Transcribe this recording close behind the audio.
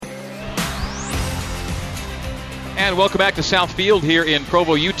And welcome back to South Field here in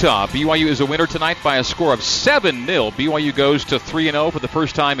Provo, Utah. BYU is a winner tonight by a score of 7-0. BYU goes to 3-0 for the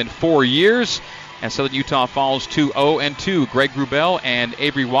first time in 4 years. And Southern Utah falls to 0-2. Greg Wrubell and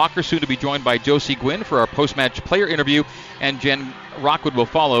Avery Walker, soon to be joined by Josie Gwynn for our post-match player interview. And Jen Rockwood will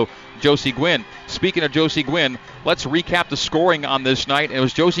follow Josie Gwynn. Speaking of Josie Gwynn, let's recap the scoring on this night. It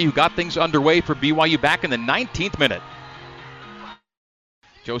was Josie who got things underway for BYU back in the 19th minute.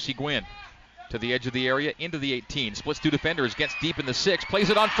 Josie Gwynn to the edge of the area, into the 18. Splits two defenders, gets deep in the 6, plays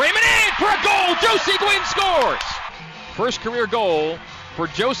it on frame and in for a goal. Josie Gwynn scores! First career goal for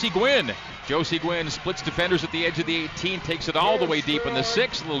Josie Gwynn. Josie Gwynn splits defenders at the edge of the 18, takes it all the way deep in the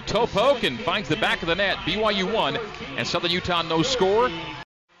 6, a little toe poke, and finds the back of the net. BYU 1, and Southern Utah no score.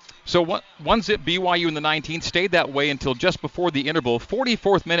 So 1-zip BYU in the 19th, stayed that way until just before the interval.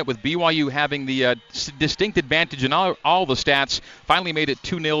 44th minute with BYU having the distinct advantage in all the stats. Finally made it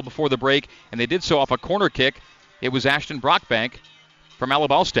 2-0 before the break, and they did so off a corner kick. It was Ashton Brockbank from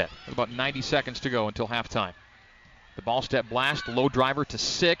Alaballstedt. About 90 seconds to go until halftime. The Ballstedt blast, low driver to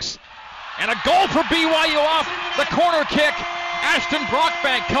 6. And a goal for BYU off the corner kick. Ashton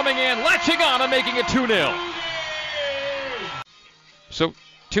Brockbank coming in, latching on and making it 2-0. So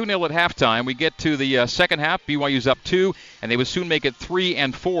 2-0 at halftime. We get to the second half. BYU's up 2, and they would soon make it 3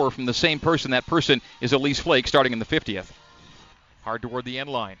 and 4 from the same person. That person is Elise Flake, starting in the 50th. Hard toward the end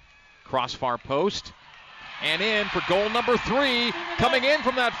line. Cross far post. And in for goal number 3. Coming in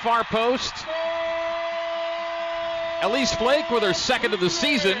from that far post, Elise Flake with her second of the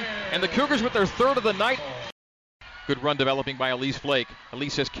season, and the Cougars with their third of the night. Good run developing by Elise Flake.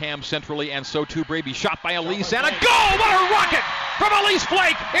 Elise has Cam centrally, and so too Braby. Shot by Elise, and a goal! What a rocket from Elise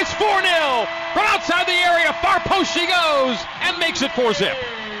Flake! It's 4-0! From outside the area, far post she goes, and makes it 4-zip.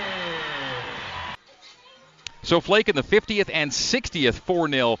 So Flake in the 50th and 60th,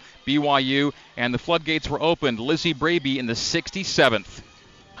 4-0 BYU, and the floodgates were opened. Lizzie Braby in the 67th.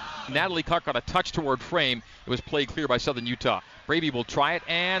 Natalie Clark got a touch toward frame. It was played clear by Southern Utah. Braby will try it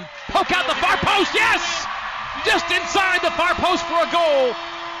and poke out the far post. Yes! Just inside the far post for a goal.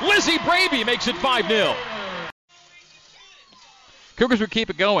 Lizzie Braby makes it 5-0. Cougars would keep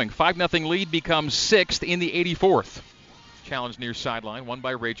it going. 5-0 lead becomes 6th in the 84th. Challenge near sideline, won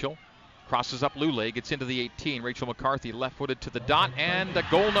by Rachel. Crosses up Lule, gets into the 18. Rachel McCarthy left-footed to the dot, and a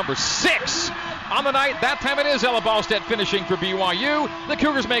goal number 6 on the night. That time it is Ella Ballstedt finishing for BYU. The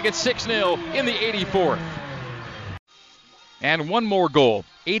Cougars make it 6-0 in the 84th. And one more goal,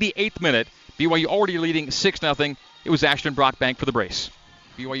 88th minute. BYU already leading 6-0. It was Ashton Brockbank for the brace.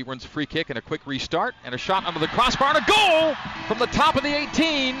 BYU runs a free kick and a quick restart, and a shot under the crossbar, and a goal from the top of the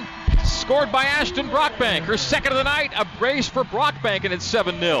 18. Scored by Ashton Brockbank. Her second of the night, a brace for Brockbank, and it's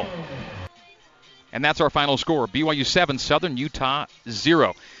 7-0. And that's our final score. BYU 7, Southern Utah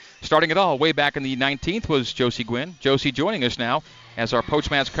 0. Starting it all way back in the 19th was Josie Gwynn. Josie joining us now as our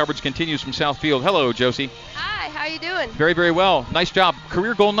post-match coverage continues from South Field. Hello, Josie. Hi, how you doing? Very, very well. Nice job.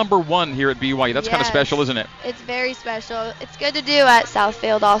 Career goal number 1 here at BYU. That's kind of special, isn't it? It's very special. It's good to do at South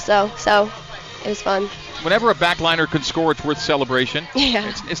Field also, so it was fun. Whenever a backliner can score, it's worth celebration.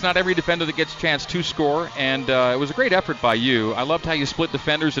 Yeah. It's not every defender that gets a chance to score, and it was a great effort by you. I loved how you split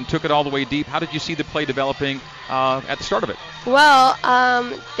defenders and took it all the way deep. How did you see the play developing at the start of it? Well,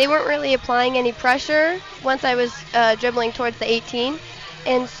 they weren't really applying any pressure once I was dribbling towards the 18,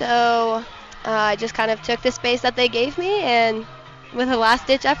 and so I just kind of took the space that they gave me, and with a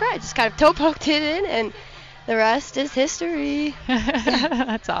last-ditch effort, I just kind of toe-poked it in, and the rest is history.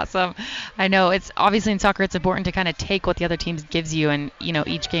 That's awesome. I know it's obviously in soccer it's important to kind of take what the other team gives you, and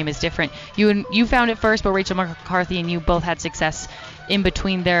each game is different. You found it first, but Rachel McCarthy and you both had success in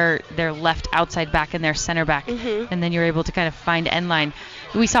between their left outside back and their center back, and then you're able to kind of find end line.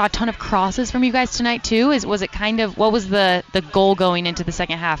 We saw a ton of crosses from you guys tonight too. Was it kind of, what was the goal going into the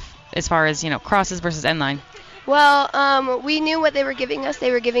second half as far as crosses versus end line? Well, we knew what they were giving us.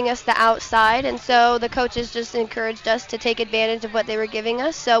 They were giving us the outside, and so the coaches just encouraged us to take advantage of what they were giving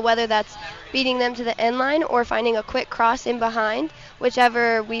us. So whether that's beating them to the end line or finding a quick cross in behind,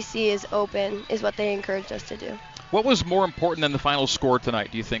 whichever we see is open is what they encouraged us to do. What was more important than the final score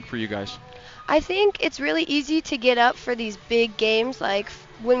tonight, do you think, for you guys? I think it's really easy to get up for these big games like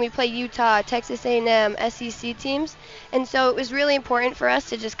when we play Utah, Texas A&M, SEC teams. And so it was really important for us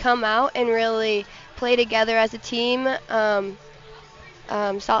to just come out and really play together as a team.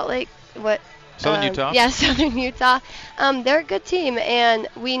 Salt Lake, Southern Utah? Yeah, Southern Utah. They're a good team, and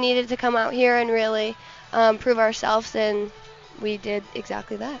we needed to come out here and really prove ourselves and we did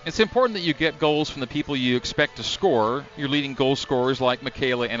exactly that. It's important that you get goals from the people you expect to score. Your leading goal scorers like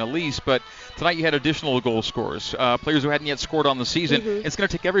Michaela and Elise, but tonight you had additional goal scorers, players who hadn't yet scored on the season. It's going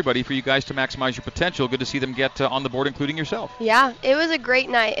to take everybody for you guys to maximize your potential. Good to see them get on the board, including yourself. Yeah, it was a great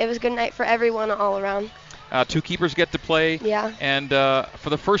night. It was a good night for everyone all around. 2 keepers get to play. Yeah. And for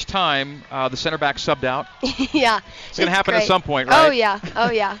the first time, the center back subbed out. Yeah. It's going to happen at some point, right?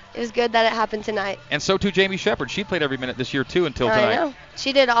 Oh, yeah. It was good that it happened tonight. And so too Jamie Shepard. She played every minute this year, too, until tonight. I know.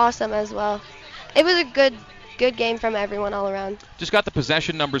 She did awesome as well. It was a good game from everyone all around. Just got the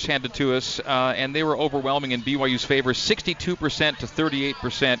possession numbers handed to us, and they were overwhelming in BYU's favor, 62% to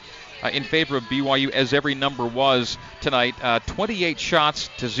 38% in favor of BYU, as every number was tonight. 28 shots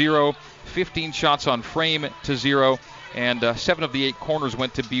to 0. 15 shots on frame to 0, and 7 of the 8 corners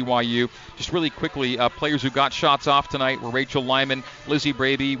went to BYU. Just really quickly, players who got shots off tonight were Rachel Lyman, Lizzie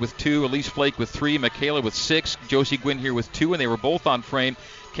Braby with 2, Elise Flake with 3, Michaela with 6, Josie Gwynn here with 2, and they were both on frame.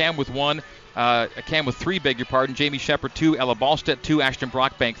 Cam with 1. Cam with 3, beg your pardon. Jamie Shepard 2, Ella Ballstedt 2, Ashton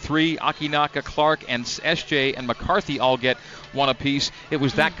Brockbank 3, Akinaka, Clark, and SJ and McCarthy all get 1 apiece. It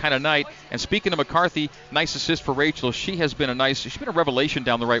was that kind of night. And speaking of McCarthy, nice assist for Rachel. She's been a revelation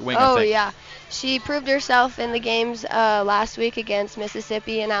down the right wing, I think. Oh, yeah. She proved herself in the games last week against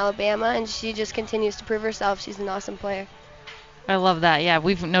Mississippi and Alabama, and she just continues to prove herself. She's an awesome player. I love that. Yeah,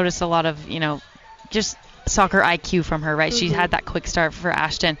 we've noticed a lot of, just soccer IQ from her, right? She's had that quick start for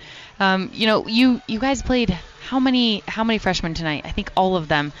Ashton. You guys played how many freshmen tonight? I think all of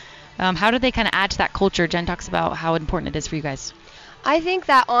them. How did they kind of add to that culture? Jen talks about how important it is for you guys. I think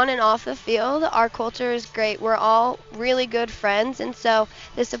that on and off the field, our culture is great. We're all really good friends, and so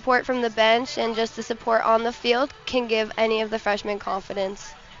the support from the bench and just the support on the field can give any of the freshmen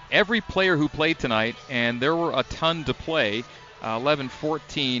confidence. Every player who played tonight, and there were a ton to play, 11,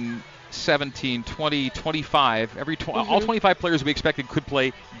 14, 17, 20, 25. All 25 players we expected could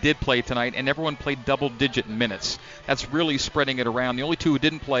play did play tonight, and everyone played double-digit minutes. That's really spreading it around. The only 2 who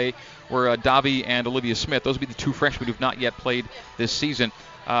didn't play were Davi and Olivia Smith. Those would be the 2 freshmen who have not yet played this season.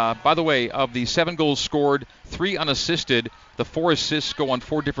 By the way, of the 7 goals scored, 3 unassisted. The 4 assists go on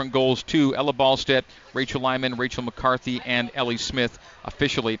 4 different goals too. Ella Ballstedt, Rachel Lyman, Rachel McCarthy, and Ellie Smith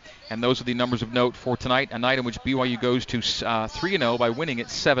officially. And those are the numbers of note for tonight, a night in which BYU goes to 3-0 by winning it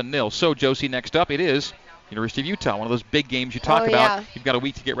 7-0. So, Josie, next up it is University of Utah, one of those big games you talk about. Yeah. You've got a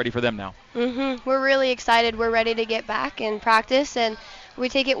week to get ready for them now. We're really excited. We're ready to get back and practice, and we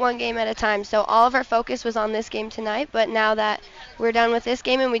take it one game at a time. So all of our focus was on this game tonight, but now that we're done with this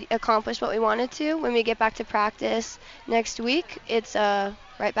game and we accomplished what we wanted to, when we get back to practice next week, it's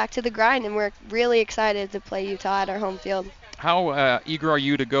right back to the grind, and we're really excited to play Utah at our home field. How eager are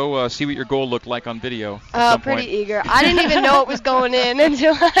you to go see what your goal looked like on video at some pretty point? Eager. I didn't even know it was going in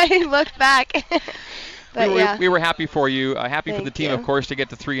until I looked back. But we were happy for you. Happy for Thank the team, you. of course, to get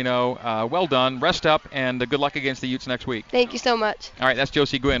to 3-0. Well done. Rest up, and good luck against the Utes next week. Thank you so much. All right, that's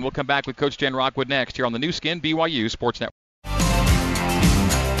Josie Gwynn. We'll come back with Coach Jen Rockwood next here on the new skin BYU Sports Network.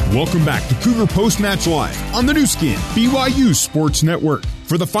 Welcome back to Cougar Post-Match Live on the new skin BYU Sports Network.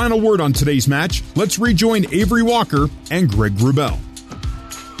 For the final word on today's match, let's rejoin Avery Walker and Greg Wrubell.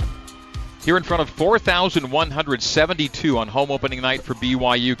 Here in front of 4,172 on home opening night for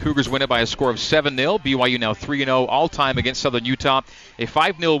BYU. Cougars win it by a score of 7-0. BYU now 3-0 all-time against Southern Utah. A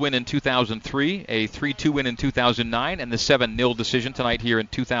 5-0 win in 2003, a 3-2 win in 2009, and the 7-0 decision tonight here in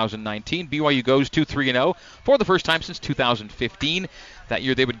 2019. BYU goes to 3-0 for the first time since 2015. That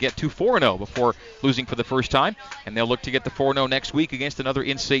year they would get to 4-0 before losing for the first time, and they'll look to get the 4-0 next week against another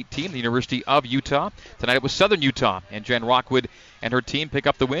in-state team, the University of Utah. Tonight it was Southern Utah, and Jen Rockwood and her team pick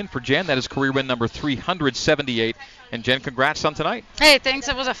up the win. For Jen, that is career win number 378. And Jen, congrats on tonight. Hey, thanks.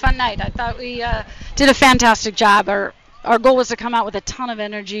 It was a fun night. I thought we did a fantastic job. Our goal was to come out with a ton of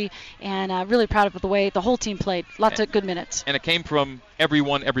energy, and really proud of the way the whole team played. Lots of good minutes. And it came from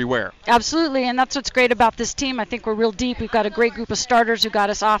everyone, everywhere. Absolutely, and that's what's great about this team. I think we're real deep. We've got a great group of starters who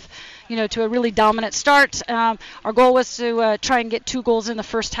got us off, to a really dominant start. Our goal was to try and get 2 goals in the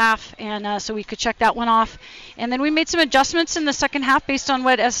first half, and so we could check that one off. And then we made some adjustments in the second half based on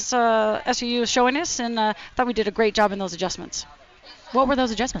what SUU was showing us, and I thought we did a great job in those adjustments. What were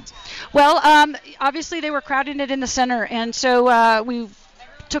those adjustments? Well, obviously they were crowding it in the center, and so we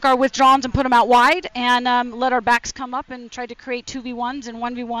took our withdrawals and put them out wide and let our backs come up and tried to create 2v1s and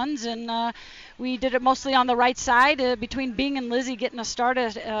 1v1s, and we did it mostly on the right side between Bing and Lizzie getting us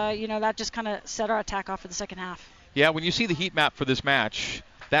started. That just kind of set our attack off for the second half. Yeah, when you see the heat map for this match,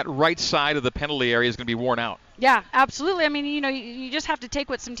 that right side of the penalty area is going to be worn out. Yeah, absolutely. I mean, you just have to take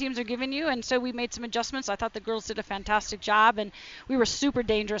what some teams are giving you, and so we made some adjustments. I thought the girls did a fantastic job, and we were super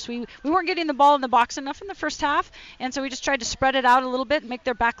dangerous. We weren't getting the ball in the box enough in the first half, and so we just tried to spread it out a little bit, make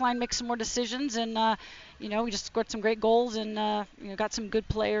their back line make some more decisions, and we just scored some great goals and got some good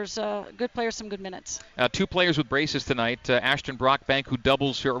players, some good minutes. 2 players with braces tonight. Ashton Brockbank, who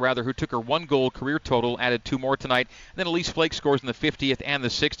took her 1 goal career total, added 2 more tonight. And then Elise Flake scores in the 50th and the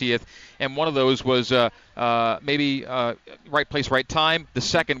 60th, and one of those was maybe right place, right time. The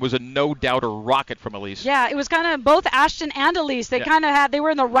second was a no-doubter rocket from Elise. Yeah, it was kind of both Ashton and Elise. They they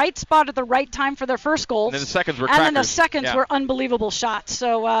were in the right spot at the right time for their first goals. And then the seconds were crackers. And then the seconds were unbelievable shots.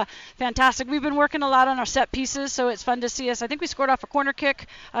 So fantastic. We've been working a lot on our set pieces, so it's fun to see us. I think we scored off a corner kick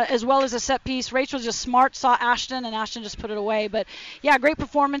as well as a set piece. Rachel just smart, saw Ashton, and Ashton just put it away. But yeah, great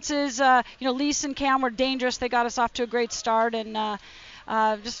performances. Lise and Cam were dangerous. They got us off to a great start, and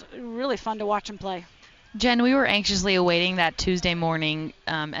just really fun to watch them play. Jen, we were anxiously awaiting that Tuesday morning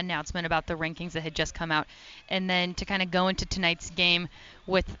announcement about the rankings that had just come out, and then to kind of go into tonight's game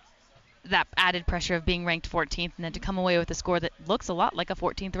with that added pressure of being ranked 14th, and then to come away with a score that looks a lot like a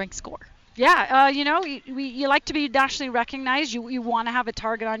 14th ranked score. Yeah, you like to be nationally recognized. You want to have a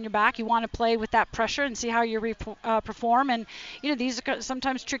target on your back. You want to play with that pressure and see how you perform. And, these are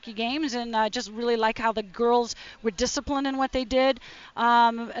sometimes tricky games, and just really like how the girls were disciplined in what they did.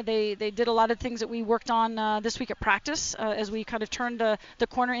 They did a lot of things that we worked on this week at practice as we kind of turned the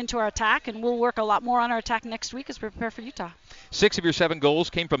corner into our attack, and we'll work a lot more on our attack next week as we prepare for Utah. 6 of your 7 goals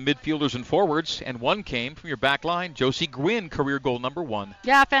came from midfielders and forwards, and 1 came from your back line. Josie Gwynn, career goal number 1.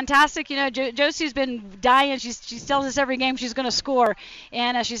 Yeah, fantastic. Josie's been dying. She tells us every game she's going to score,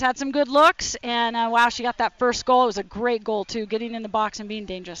 and she's had some good looks, and wow, she got that first goal. It was a great goal too, getting in the box and being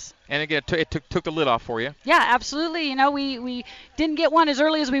dangerous. And again, it took the lid off for you. Yeah, absolutely. We didn't get one as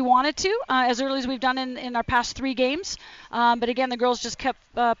early as we wanted to, as early as we've done in our past 3 games. But again, the girls just kept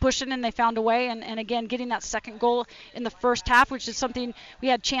pushing, and they found a way. And again, getting that second goal in the first half, which is something we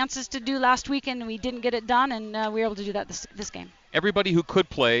had chances to do last weekend, and we didn't get it done, and we were able to do that this game. Everybody who could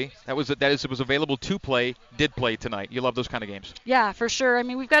play, that was available to play, did play tonight. You love those kind of games. Yeah, for sure. I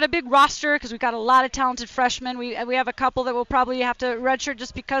mean, we've got a big roster because we've got a lot of talented freshmen. We have a couple that will probably have to redshirt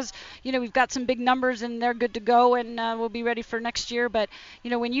just because, we've got some big numbers and they're good to go, and we'll be ready for next year. But,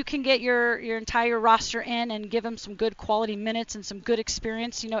 when you can get your entire roster in and give them some good quality minutes and some good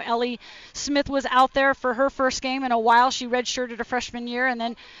experience. Ellie Smith was out there for her first game in a while. She redshirted her freshman year and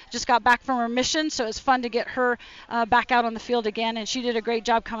then just got back from her mission, so it's fun to get her back out on the field again. And she did a great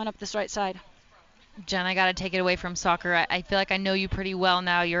job coming up this right side. Jen, I got to take it away from soccer. I feel like I know you pretty well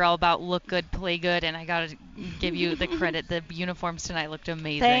now. You're all about look good, play good, and I got to give you the credit. The uniforms tonight looked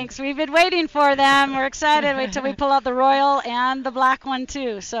amazing. Thanks. We've been waiting for them. We're excited. Wait till we pull out the royal and the black one,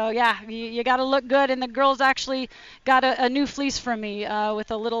 too. So, yeah, you got to look good. And the girls actually got a new fleece from me with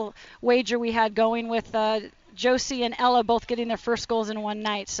a little wager we had going with Josie and Ella both getting their first goals in one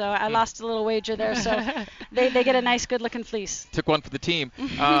night. So I lost a little wager there. So they get a nice, good-looking fleece. Took one for the team.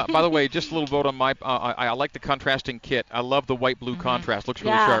 By the way, just a little vote on my I like the contrasting kit. I love the white-blue contrast. Looks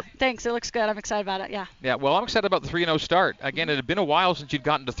really sharp. Thanks. It looks good. I'm excited about it, yeah. Yeah, well, I'm excited about the 3-0 start. Again, it had been a while since you'd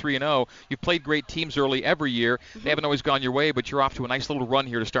gotten to 3-0. You've played great teams early every year. They haven't always gone your way, but you're off to a nice little run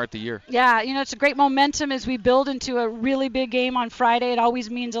here to start the year. Yeah, it's a great momentum as we build into a really big game on Friday. It always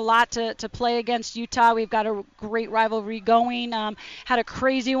means a lot to play against Utah. We've got a great rivalry going. Had a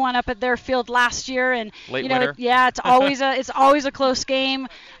crazy one up at their field last year, and late winter. It's always a close game.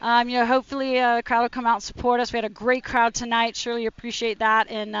 Hopefully the crowd will come out and support us. We had a great crowd tonight. Surely appreciate that,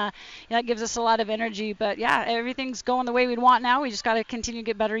 and that gives us a lot of energy. But yeah, everything's going the way we'd want now. We just got to continue to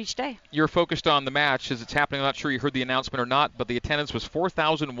get better each day. You're focused on the match as it's happening. I'm not sure you heard the announcement or not, but the attendance was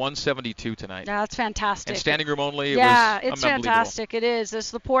 4,172 tonight. Yeah, that's fantastic. And standing room only. It's fantastic. It is. The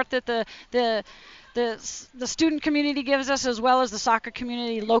support that the student community gives us, as well as the soccer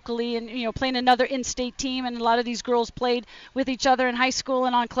community locally, and playing another in-state team, and a lot of these girls played with each other in high school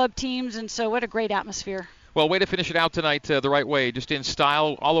and on club teams, and so what a great atmosphere. Well, way to finish it out tonight the right way, just in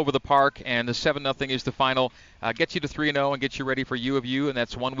style all over the park, and the 7-0 is the final. Gets you to 3-0 and gets you ready for U of U, and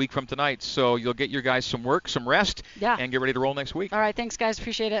that's 1 week from tonight. So you'll get your guys some work, some rest, and get ready to roll next week. All right, thanks, guys.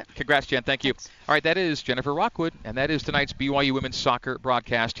 Appreciate it. Congrats, Jen. Thank you. Thanks. All right, that is Jennifer Rockwood, and that is tonight's BYU Women's Soccer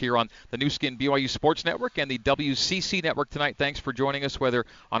broadcast here on the Nu Skin BYU Sports Network and the WCC Network tonight. Thanks for joining us, whether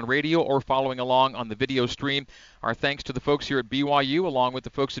on radio or following along on the video stream. Our thanks to the folks here at BYU, along with the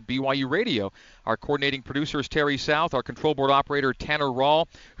folks at BYU Radio. Our coordinating producer is Terry South, our control board operator Tanner Rawl.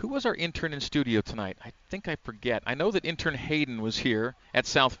 Who was our intern in studio tonight? I think I forget. I know that intern Hayden was here at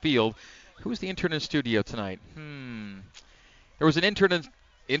South Field. Who was the intern in studio tonight? There was an intern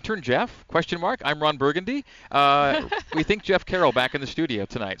Intern Jeff? ? I'm Ron Burgundy. We think Jeff Carroll back in the studio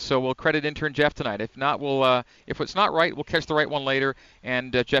tonight, so we'll credit intern Jeff tonight. If not, if it's not right, we'll catch the right one later,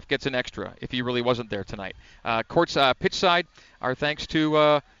 and Jeff gets an extra if he really wasn't there tonight. Pitch side, our thanks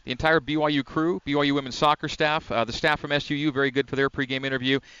to the entire BYU crew, BYU women's soccer staff, the staff from SUU, very good for their pregame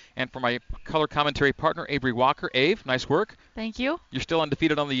interview, and for my color commentary partner, Avery Walker. Ave, nice work. Thank you. You're still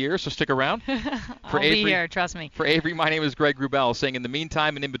undefeated on the year, so stick around. I'll be here, trust me. For Avery, my name is Greg Wrubell, saying in the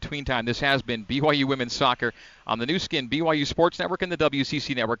meantime and in between time, this has been BYU Women's Soccer on the new skin BYU Sports Network and the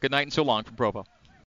WCC Network. Good night and so long from Provo.